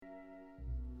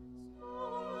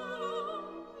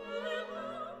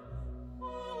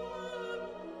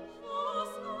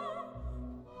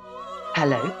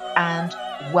Hello, and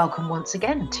welcome once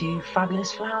again to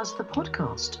Fabulous Flowers, the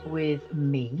podcast with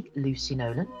me, Lucy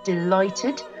Nolan.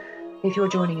 Delighted if you're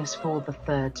joining us for the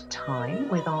third time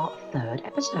with our third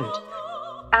episode.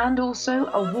 And also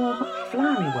a warm,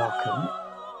 flowery welcome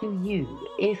to you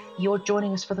if you're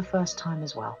joining us for the first time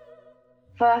as well.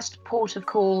 First port of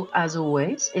call, as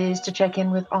always, is to check in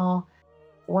with our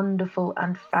wonderful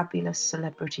and fabulous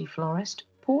celebrity florist,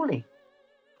 Paulie.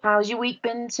 How's your week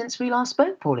been since we last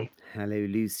spoke, Paulie? Hello,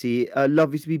 Lucy.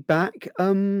 Lovely to be back.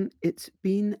 It's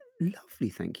been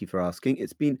lovely. Thank you for asking.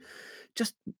 It's been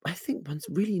just, I think, once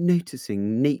really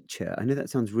noticing nature. I know that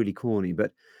sounds really corny,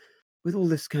 but with all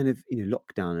this kind of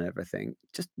lockdown and everything,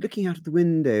 just looking out of the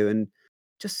window and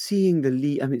just seeing the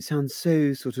leaf. I mean, it sounds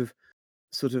so sort of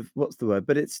what's the word?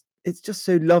 But it's just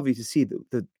so lovely to see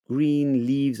the green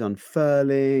leaves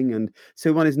unfurling, and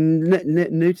so one is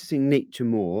noticing nature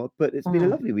more. But it's been a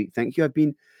Mm. lovely week, thank you. I've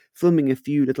been filming a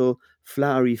few little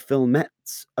flowery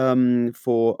filmettes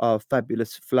for our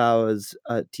Fabulous Flowers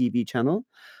TV channel,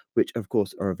 which of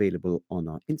course are available on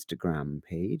our Instagram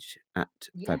page at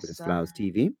Yes, Fabulous Flowers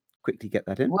TV. Quickly get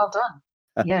that in. well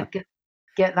done. Yeah,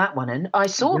 get that one in. I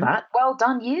saw Yeah. that. Well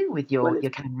done you with Well,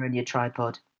 your camera and your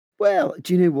tripod. Well,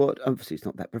 do you know what? Obviously, it's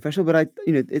not that professional, but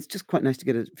it's just quite nice to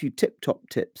get a few tip-top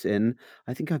tips in.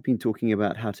 I think I've been talking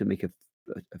about how to make a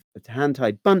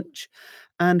hand-tied bunch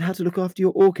and how to look after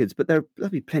your orchids, but there'll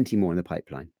be plenty more in the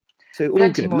pipeline. So all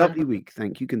Plenty good. more. Lovely week.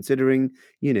 Thank you. Considering,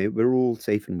 we're all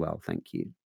safe and well. Thank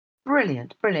you.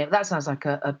 Brilliant, brilliant. That sounds like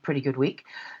a pretty good week.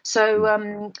 So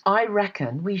Mm. I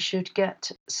reckon we should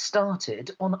get started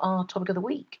on our topic of the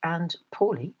week. And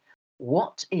Paulie,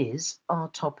 what is our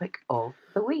topic of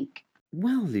the week?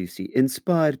 Well, Lucy,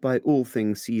 inspired by all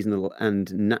things seasonal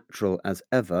and natural as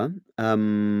ever,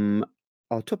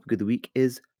 our topic of the week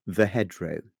is the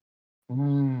hedgerow.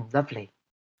 Lovely.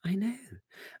 I know.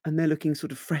 And they're looking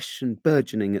sort of fresh and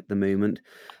burgeoning at the moment.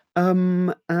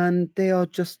 And they are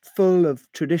just full of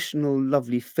traditional,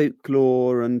 lovely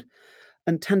folklore and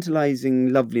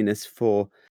tantalizing loveliness for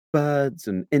birds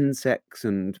and insects,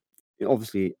 and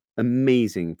obviously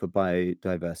amazing for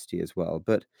biodiversity as well.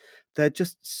 But they're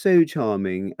just so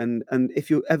charming. And if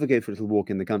you ever go for a little walk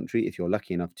in the country, if you're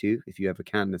lucky enough to, if you ever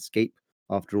can escape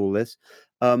after all this,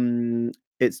 um,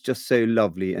 it's just so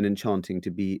lovely and enchanting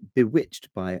to be bewitched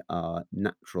by our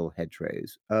natural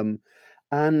hedgerows.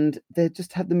 And they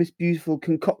just have the most beautiful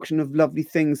concoction of lovely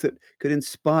things that could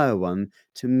inspire one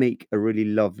to make a really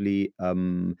lovely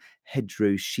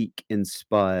hedgerow chic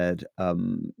inspired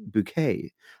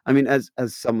bouquet. I mean, as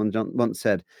someone once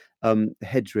said,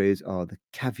 hedgerows are the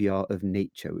caviar of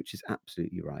nature, which is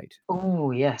absolutely right.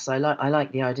 Oh yes, I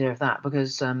like the idea of that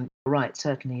because right,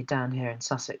 certainly down here in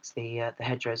Sussex, the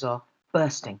hedgerows are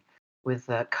bursting with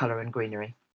colour and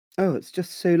greenery. Oh, it's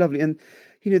just so lovely. And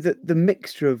the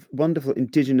mixture of wonderful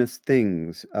indigenous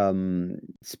things,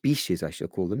 species I shall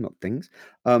call them, not things,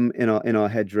 in our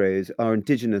hedgerows, our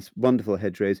indigenous wonderful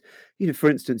hedgerows. For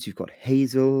instance, you've got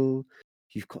hazel,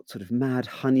 you've got sort of mad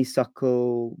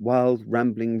honeysuckle, wild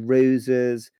rambling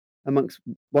roses, amongst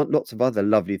lots of other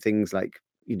lovely things like,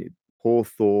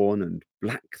 hawthorn and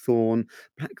blackthorn.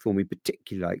 Blackthorn we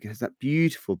particularly like. It has that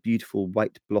beautiful, beautiful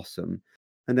white blossom,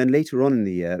 and then later on in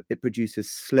the year, it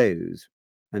produces sloes,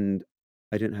 and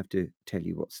I don't have to tell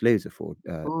you what sloes are for,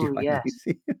 do Oh I, yes,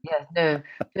 Lucy? yes. No,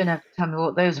 don't have to tell me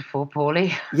what those are for,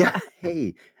 Paulie. Yeah,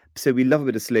 hey. So we love a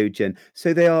bit of sloe gin.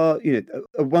 So they are,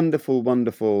 a wonderful,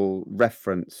 wonderful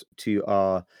reference to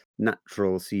our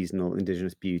natural seasonal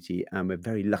indigenous beauty, and we're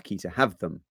very lucky to have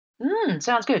them.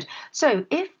 Sounds good. So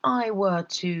if I were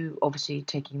to, obviously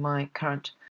taking my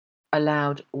current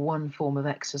allowed one form of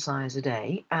exercise a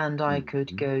day, and I could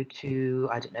Mhm. go to,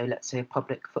 I don't know, let's say a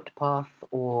public footpath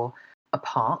or a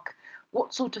park,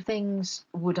 what sort of things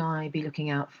would I be looking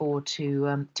out for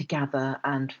to gather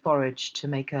and forage to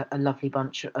make a lovely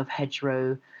bunch of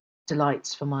hedgerow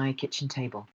delights for my kitchen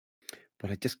table?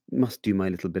 But I just must do my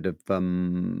little bit of,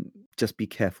 just be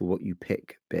careful what you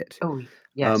pick bit. Oh,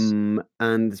 yes.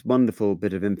 And this wonderful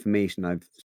bit of information I've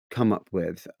come up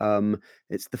with,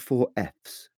 it's the 4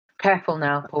 Fs. Careful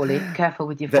now, Paulie. Careful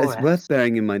with your That four is worth Fs.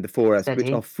 bearing in mind, the 4 Fs,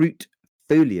 which are Steady. fruit,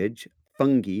 foliage,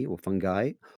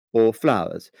 fungi, or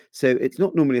flowers. So it's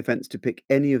not normally a offence to pick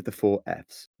any of the 4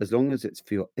 Fs, as long as it's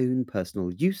for your own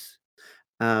personal use,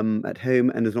 at home,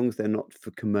 and as long as they're not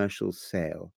for commercial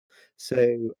sale.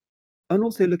 So, and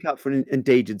also look out for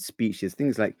endangered species,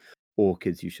 things like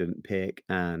orchids you shouldn't pick,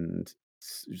 and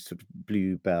sort of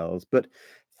bluebells, but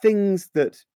things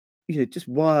that, just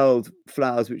wild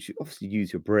flowers which you obviously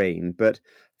use your brain, but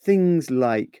things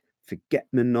like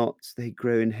forget-me-nots, they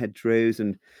grow in hedgerows,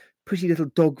 and pretty little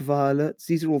dog violets.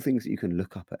 These are all things that you can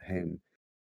look up at home.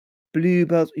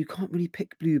 Bluebells, you can't really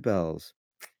pick bluebells.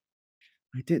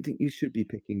 I don't think you should be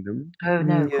picking them. Oh,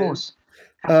 no, of Yeah. course.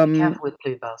 Have to be Um, careful with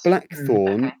bluebells.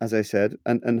 Blackthorn, Okay. as I said,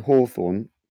 and hawthorn,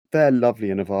 they're lovely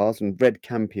in a vase, and red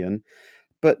campion,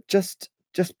 but just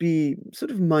be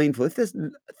sort of mindful. If there's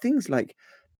things like,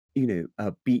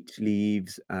 beech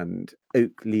leaves and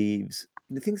oak leaves,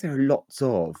 the things there are lots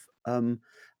of, and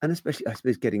especially, I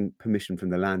suppose, getting permission from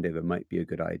the landowner might be a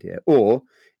good idea. Or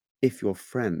if your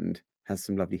friend has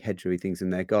some lovely hedgerowy things in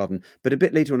their garden. But a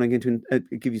bit later on, I'm going to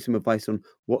give you some advice on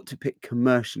what to pick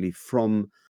commercially from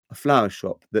a flower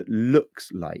shop that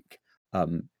looks like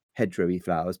hedgerowy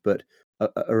flowers, but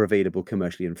are available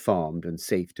commercially and farmed and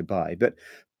safe to buy. But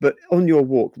on your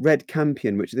walk, red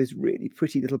campion, which are those really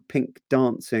pretty little pink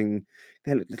dancing,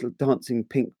 they're like little dancing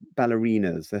pink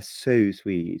ballerinas. They're so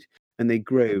sweet and they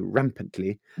grow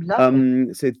rampantly.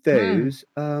 Lovely. So Mm. those.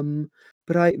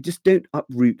 But I just don't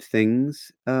uproot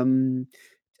things. This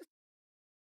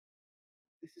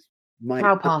is my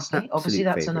Cow parsley, obviously, absolute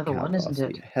that's favorite another cow one, isn't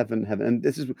parsley. it? Heaven, heaven. And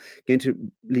this is going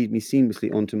to lead me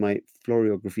seamlessly onto my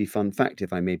florography fun fact,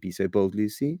 if I may be so bold,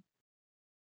 Lucy.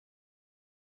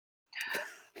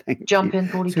 Thank you. Jump in,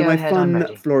 Paulie, So go my ahead, I'm fun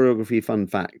ready. florography fun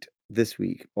fact this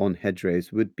week on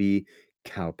hedgerows would be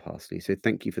cow parsley. So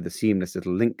thank you for the seamless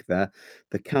little link there.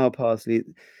 The cow parsley,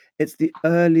 it's the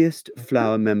earliest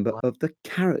flower member Ooh, of the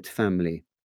carrot family.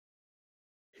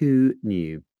 Who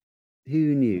knew?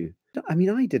 Who knew? I mean,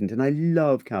 I didn't, and I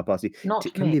love cow parsley. It not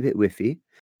can me. be a bit whiffy,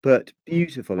 but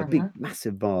beautiful, a big, Mhm.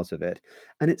 massive vase of it,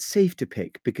 and it's safe to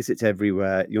pick because it's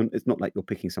everywhere. It's not like you're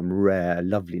picking some rare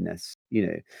loveliness,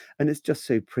 and it's just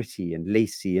so pretty and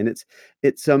lacy, and its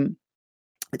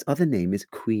other name is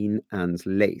Queen Anne's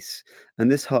lace,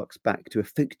 and this harks back to a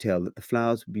folk tale that the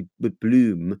flowers would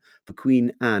bloom for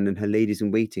Queen Anne and her ladies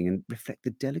in waiting and reflect the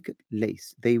delicate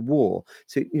lace they wore.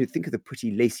 So, think of the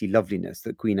pretty lacy loveliness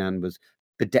that Queen Anne was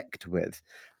bedecked with.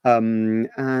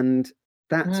 And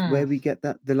that's where Mm. we get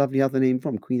the lovely other name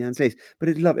from, Queen Anne's lace. But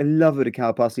I love it, a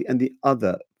cow parsley. And the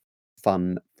other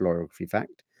fun florography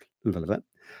fact, love it,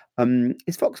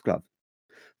 is foxglove.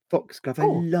 Foxglove, I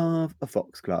Oh, love a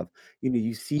foxglove.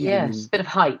 You see them yes, in bit of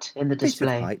height in the bit of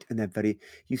display. height, and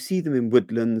you see them in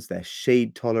woodlands, they're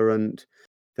shade tolerant,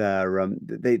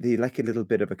 they like a little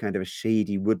bit of a kind of a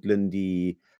shady,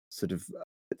 woodlandy sort of,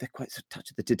 they're quite sort of touch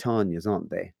of the titanias, aren't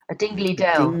they? A Dingley A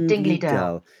Dell, Dingley Dingley Dell.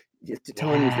 Dell, yeah,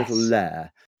 titania's little Yes.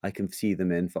 lair, I can see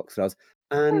them in foxgloves,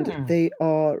 and Hmm. they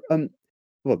are,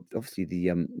 well, obviously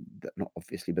not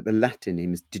obviously, but the Latin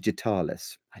name is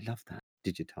digitalis. I love that,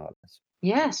 digitalis.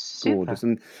 Yes, Gorgeous,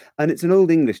 super. and it's an Old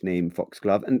English name,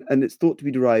 foxglove, and it's thought to be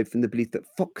derived from the belief that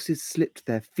foxes slipped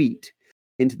their feet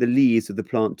into the leaves of the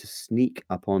plant to sneak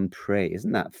upon prey.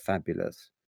 Isn't that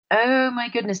fabulous? Oh my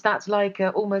goodness, that's like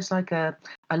almost like a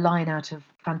line out of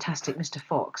Fantastic Mr.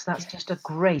 Fox. That's just a Yes.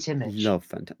 great image. Love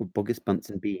Boggis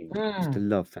Bunce and Beans. Used to Mm.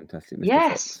 love Fantastic Mr.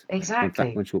 Yes, Fox. One fat,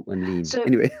 exactly. one short, one lean. So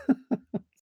Anyway,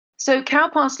 so cow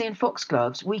parsley and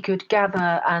foxgloves, we could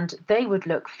gather, and they would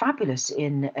look fabulous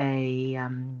in a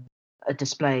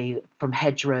display from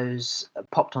hedgerows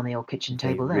popped on the old kitchen they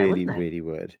table there, really, wouldn't they? really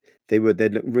would. They would.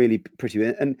 They'd look really pretty,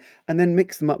 and then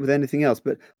mix them up with anything else.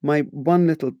 But my one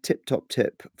little top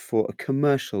tip for a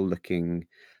commercial looking.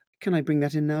 Can I bring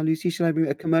that in now, Lucy? Shall I bring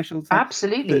a commercial thing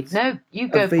Absolutely. that's No, you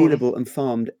go, Paulie. available and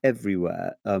farmed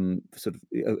everywhere? Sort of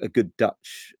a good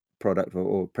Dutch product,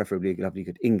 or preferably a lovely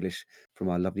good English from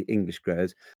our lovely English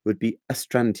growers would be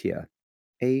Astrantia,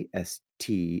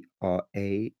 Astrantia,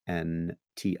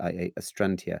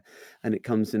 Astrantia, and it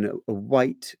comes in a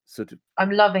white sort of. I'm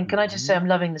loving, can I just say Mhm. I'm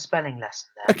loving the spelling lesson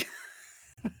there.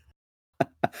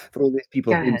 For all those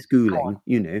people Go ahead. Go on.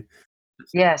 homeschooling,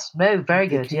 that's Yes. No, very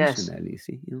good. education Yes. there,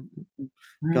 Lucy.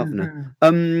 Governor. Mhm.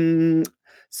 Um,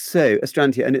 so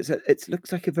Astrantia, and it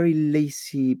looks like a very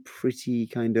lacy, pretty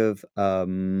kind of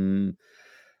um,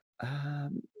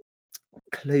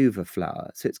 clover flower.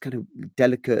 So it's kind of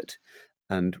delicate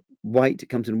and white. It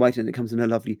comes in white and it comes in a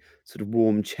lovely sort of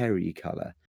warm cherry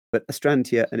color. But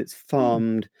Astrantia, and it's Mm.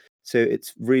 farmed, so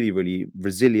it's really, really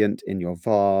resilient in your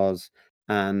vase.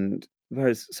 And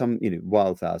whereas some,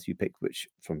 wildflowers you pick, which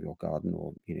from your garden,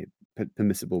 or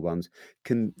permissible ones,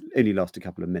 can only last a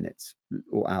couple of minutes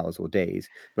or hours or days,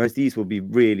 whereas these will be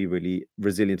really, really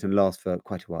resilient and last for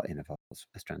quite a while in a vase.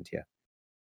 Astrantia.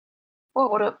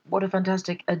 Well, what a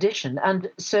fantastic addition. And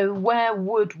so where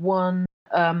would one,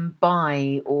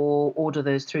 buy or order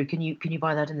those through? Can you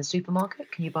buy that in the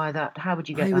supermarket? Can you buy that, how would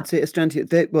you get I would that? say Astrantia,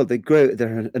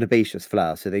 they're an herbaceous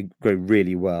flower, so they grow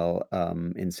really well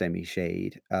in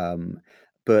semi-shade.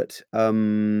 But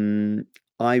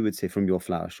I would say from your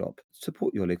flower shop,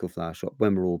 support your local flower shop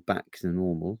when we're all back to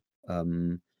normal.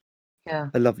 Um, Yeah.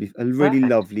 A really Perfect.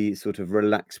 lovely sort of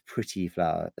relaxed, pretty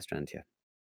flower, Astrantia.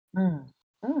 Mm.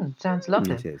 Sounds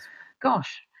lovely. It is.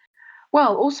 Gosh.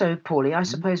 Well, also, Paulie, I Mhm.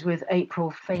 suppose with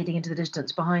April fading into the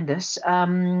distance behind us,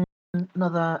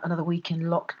 another week in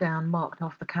lockdown marked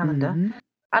off the calendar. Mhm.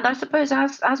 And I suppose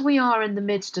as we are in the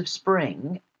midst of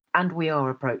spring and we are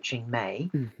approaching May,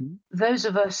 Mhm. those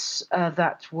of us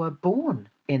that were born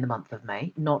in the month of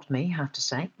May, not me, have to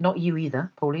say, not you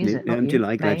either, Paulie, is No, it? Not you?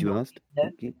 July, glad May, you not asked. you. No.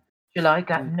 Thank you. July,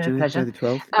 no July pleasure. the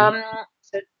 12th, yeah. Um,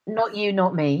 so not you,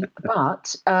 not me,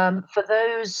 but for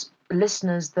those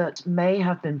listeners that may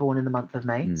have been born in the month of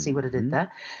May, see what I did Mhm.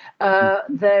 there,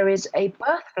 Mhm. there is a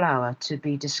birth flower to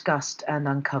be discussed and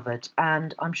uncovered,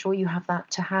 and I'm sure you have that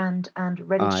to hand and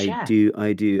ready to share.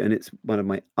 I do, and it's one of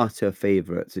my utter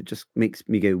favorites. It just makes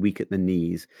me go weak at the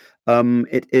knees.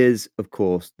 It is, of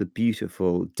course, the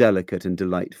beautiful, delicate, and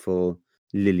delightful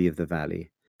lily of the valley.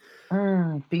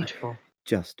 Beautiful.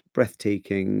 Just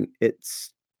breathtaking.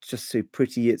 It's just so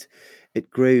pretty. It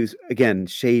grows again,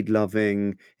 shade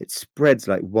loving. It spreads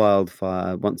like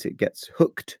wildfire once it gets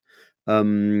hooked.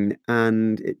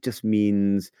 And it just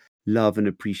means love and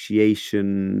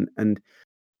appreciation and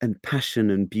passion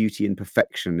and beauty and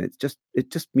perfection. It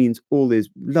just means all those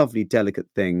lovely, delicate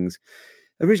things.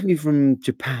 Originally from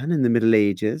Japan in the Middle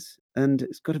Ages, and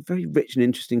it's got a very rich and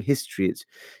interesting history. It's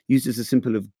used as a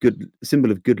symbol of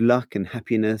good luck and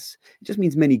happiness. It just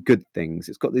means many good things.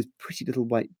 It's got those pretty little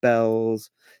white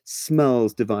bells,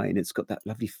 smells divine. It's got that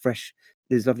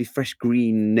those lovely fresh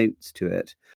green notes to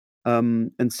it.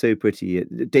 And so pretty.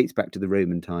 It dates back to the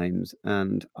Roman times,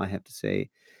 and I have to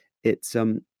say it's,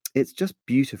 um, it's just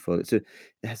beautiful. It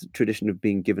has a tradition of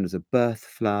being given as a birth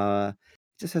flower.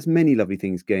 It just has many lovely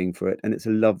things going for it, and it's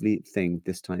a lovely thing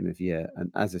this time of year,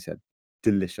 and as I said,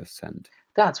 delicious scent.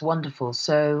 That's wonderful.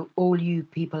 So all you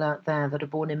people out there that are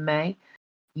born in May,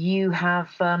 you have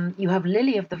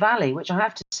Lily of the Valley, which I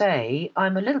have to say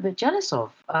I'm a little bit jealous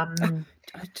of. Ah,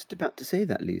 I was just about to say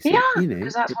that, Lucy. Yeah, You know,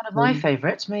 because that's it's, one of my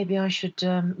favourites. Maybe I should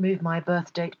move my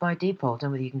birth date by default. I don't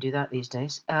know whether you can do that these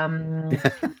days.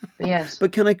 But yes,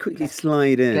 But can I quickly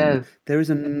slide in? go. There is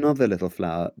another little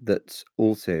flower that's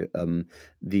also,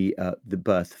 the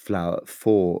birth flower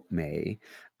for May,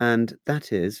 and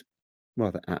that is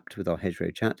rather apt with our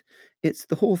hedgerow chat. It's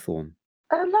the hawthorn.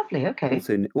 Oh, lovely. Okay.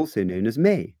 Also known as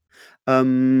May.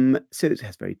 So it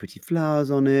has very pretty flowers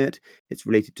on it. It's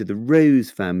related to the rose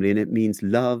family, and it means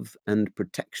love and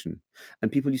protection.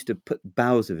 And people used to put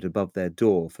boughs of it above their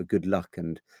door for good luck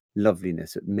and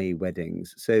loveliness at May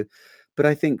weddings. But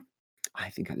I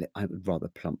would rather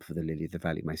plump for the lily of the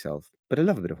valley myself. But I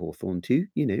love a bit of hawthorn too.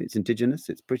 You know, it's indigenous,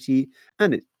 it's pretty,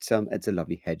 and it's a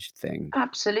lovely hedged thing.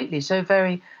 Absolutely. So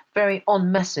very, very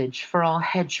on message for our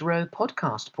hedgerow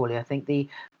podcast, Paulie. I think the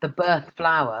birth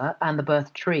flower and the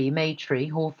birth tree, May tree,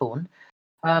 hawthorn,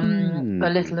 a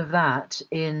little Mm. of that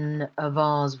in a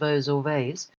vase, vase or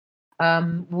vase,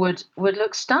 would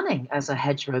look stunning as a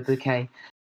hedgerow bouquet.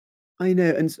 I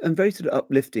know, and very sort of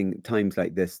uplifting times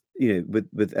like this, you know,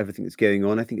 with everything that's going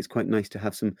on. I think it's quite nice to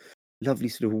have some lovely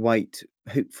sort of white,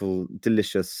 hopeful,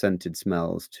 delicious scented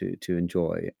smells to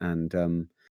enjoy and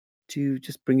to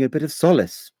just bring a bit of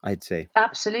solace, I'd say.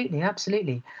 Absolutely,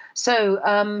 absolutely. So,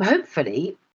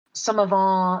 hopefully, some of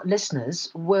our listeners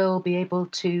will be able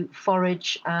to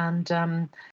forage and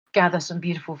gather some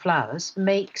beautiful flowers,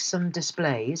 make some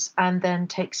displays, and then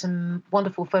take some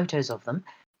wonderful photos of them,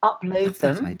 upload Love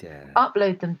that them, idea.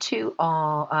 upload them to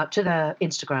our to their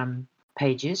Instagram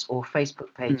pages or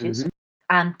Facebook pages, Mhm.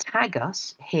 and tag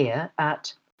us here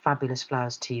at Fabulous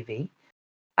Flowers TV,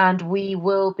 and we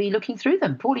will be looking through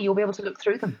them. Paulie, you'll be able to look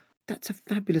through them. That's a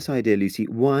fabulous idea, Lucy.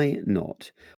 Why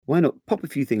not? Why not pop a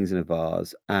few things in a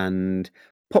vase and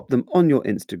pop them on your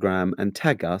Instagram and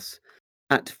tag us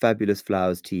at Fabulous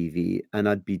Flowers TV, and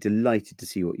I'd be delighted to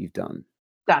see what you've done.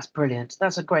 That's brilliant.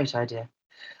 That's a great idea.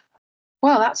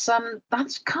 Well, that's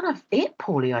kind of it,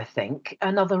 Paulie, I think.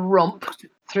 Another romp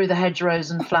through the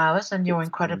hedgerows and flowers and your It's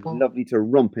been incredible. lovely to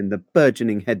romp in the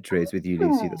burgeoning hedgerows with you,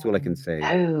 Lucy. That's all I can say.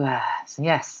 Oh,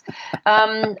 yes.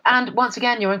 And once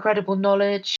again, your incredible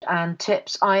knowledge and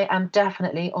tips. I am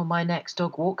definitely on my next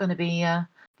dog walk going to be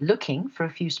looking for a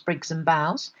few sprigs and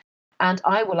boughs. And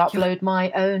I will Yeah, upload my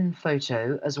own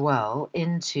photo as well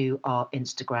into our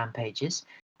Instagram pages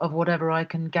of whatever I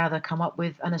can gather, come up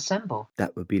with, and assemble.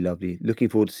 that would be lovely. Looking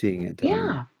forward to seeing it, darling.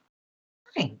 Yeah.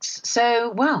 Thanks.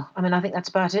 So, well, I mean, I think that's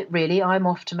about it, really. I'm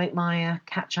off to make my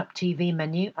catch up TV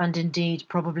menu and indeed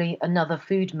probably another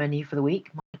food menu for the week.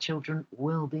 My children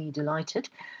will be delighted.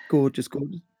 Gorgeous,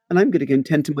 gorgeous. And I'm going to go and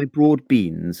tend to my broad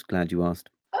beans. Glad you asked.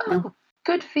 Oh, Yeah.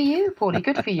 Good for you, Paulie.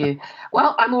 Good for you.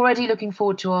 Well, I'm already looking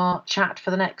forward to our chat for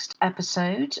the next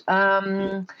episode.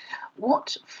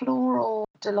 What floral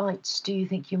delights do you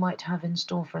think you might have in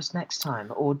store for us next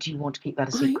time, or do you want to keep that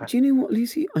a secret? Do you know what,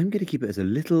 Lucy? I'm going to keep it as a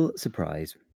little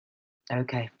surprise.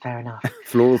 Okay, fair enough.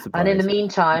 Floral And surprise. in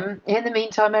the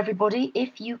meantime, everybody,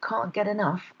 if you can't get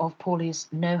enough of Paulie's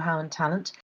know-how and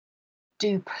talent,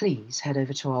 do please head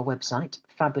over to our website,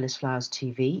 Fabulous Flowers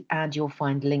TV, and you'll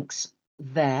find links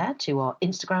there to our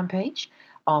Instagram page,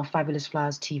 our Fabulous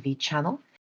Flowers TV channel,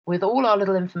 with all our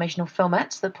little informational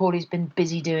filmettes that Paulie's been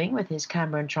busy doing with his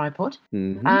camera and tripod.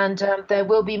 Mm-hmm. And there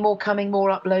will be more coming,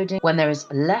 more uploading. When there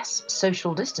is less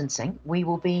social distancing, we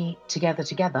will be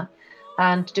together,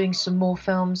 and doing some more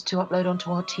films to upload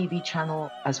onto our TV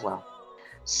channel as well.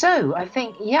 So I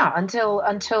think, yeah,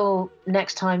 until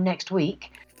next time, next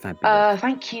week, Fabulous.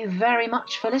 thank you very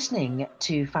much for listening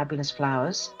to Fabulous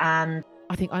Flowers, and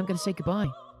I think I'm going to say goodbye.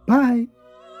 Bye.